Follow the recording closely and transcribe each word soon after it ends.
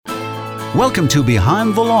Welcome to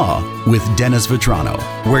Behind the Law with Dennis Vetrano,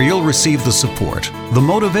 where you'll receive the support, the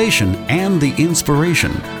motivation, and the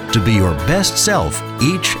inspiration to be your best self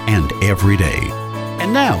each and every day.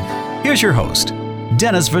 And now, here's your host,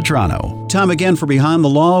 Dennis Vetrano. Time again for Behind the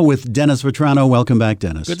Law with Dennis Vetrano. Welcome back,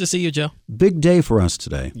 Dennis. Good to see you, Joe. Big day for us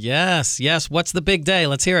today. Yes. What's the big day?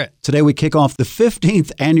 Let's hear it. Today we kick off the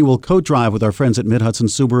 15th annual coat drive with our friends at Mid-Hudson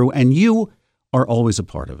Subaru, and you are always a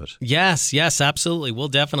part of it. Yes, absolutely. We'll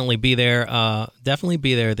definitely be there.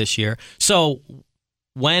 This year. So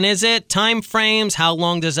when is it? Time frames? How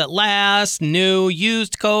long does it last? New,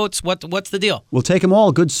 used coats? What's the deal? We'll take them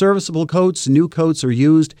all. Good serviceable coats, new coats are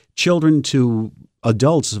used, children to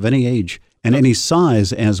adults of any age and any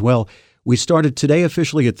size as well. We started today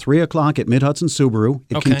officially at 3 o'clock at Mid-Hudson Subaru.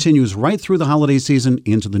 It continues right through the holiday season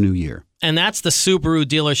into the new year. And that's the Subaru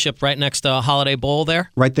dealership right next to Holiday Bowl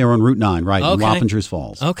there? Right there on Route 9, right, in Wappingers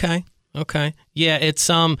Falls. Okay. Yeah, it's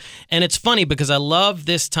and it's funny because I love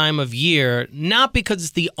this time of year, not because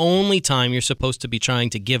it's the only time you're supposed to be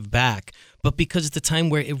trying to give back, but because it's the time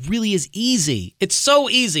where it really is easy. It's so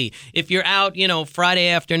easy. If you're out, Friday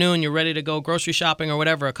afternoon, you're ready to go grocery shopping or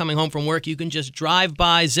whatever, or coming home from work, you can just drive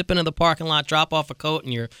by, zip into the parking lot, drop off a coat,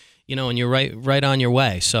 and you're right on your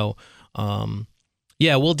way. So,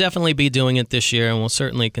 yeah, we'll definitely be doing it this year, and we'll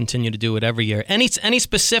certainly continue to do it every year. Any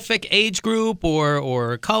specific age group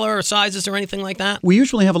or color or sizes or anything like that? We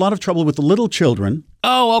usually have a lot of trouble with the little children.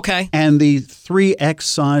 Oh, okay. And the 3X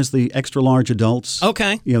size, the extra large adults.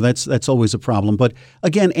 Okay. That's always a problem. But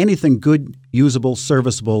again, anything good, usable,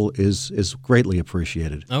 serviceable is greatly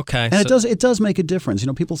appreciated. Okay. And it does make a difference.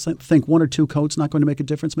 People think one or two coats not going to make a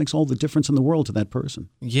difference. Makes all the difference in the world to that person.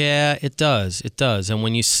 Yeah, it does. It does. And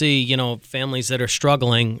when you see, families that are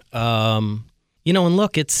struggling, and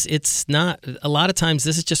look, it's not a lot of times.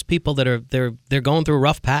 This is just people that are they're going through a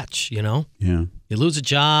rough patch. Yeah. You lose a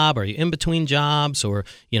job, or you're in between jobs, or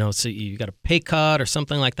so you got a pay cut or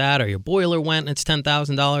something like that, or your boiler went and it's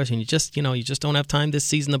 $10,000, and you just don't have time this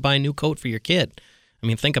season to buy a new coat for your kid. I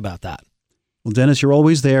mean, think about that. Well, Dennis, you're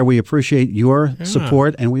always there. We appreciate your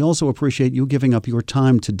support, and we also appreciate you giving up your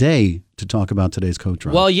time today to talk about today's coat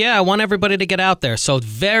drive. Well, yeah, I want everybody to get out there. So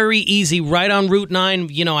very easy, right on Route 9.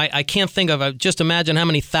 I can't think of, just imagine how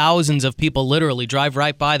many thousands of people literally drive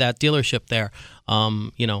right by that dealership there,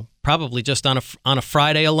 probably just on a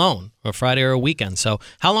Friday alone, or Friday or a weekend. So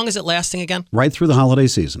how long is it lasting again? Right through the holiday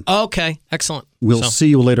season. Okay, excellent. We'll see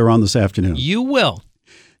you later on this afternoon. You will.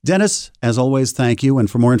 Dennis, as always, thank you. And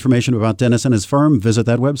for more information about Dennis and his firm, visit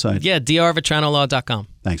that website. Yeah, drvetranolaw.com.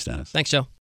 Thanks, Dennis. Thanks, Joe.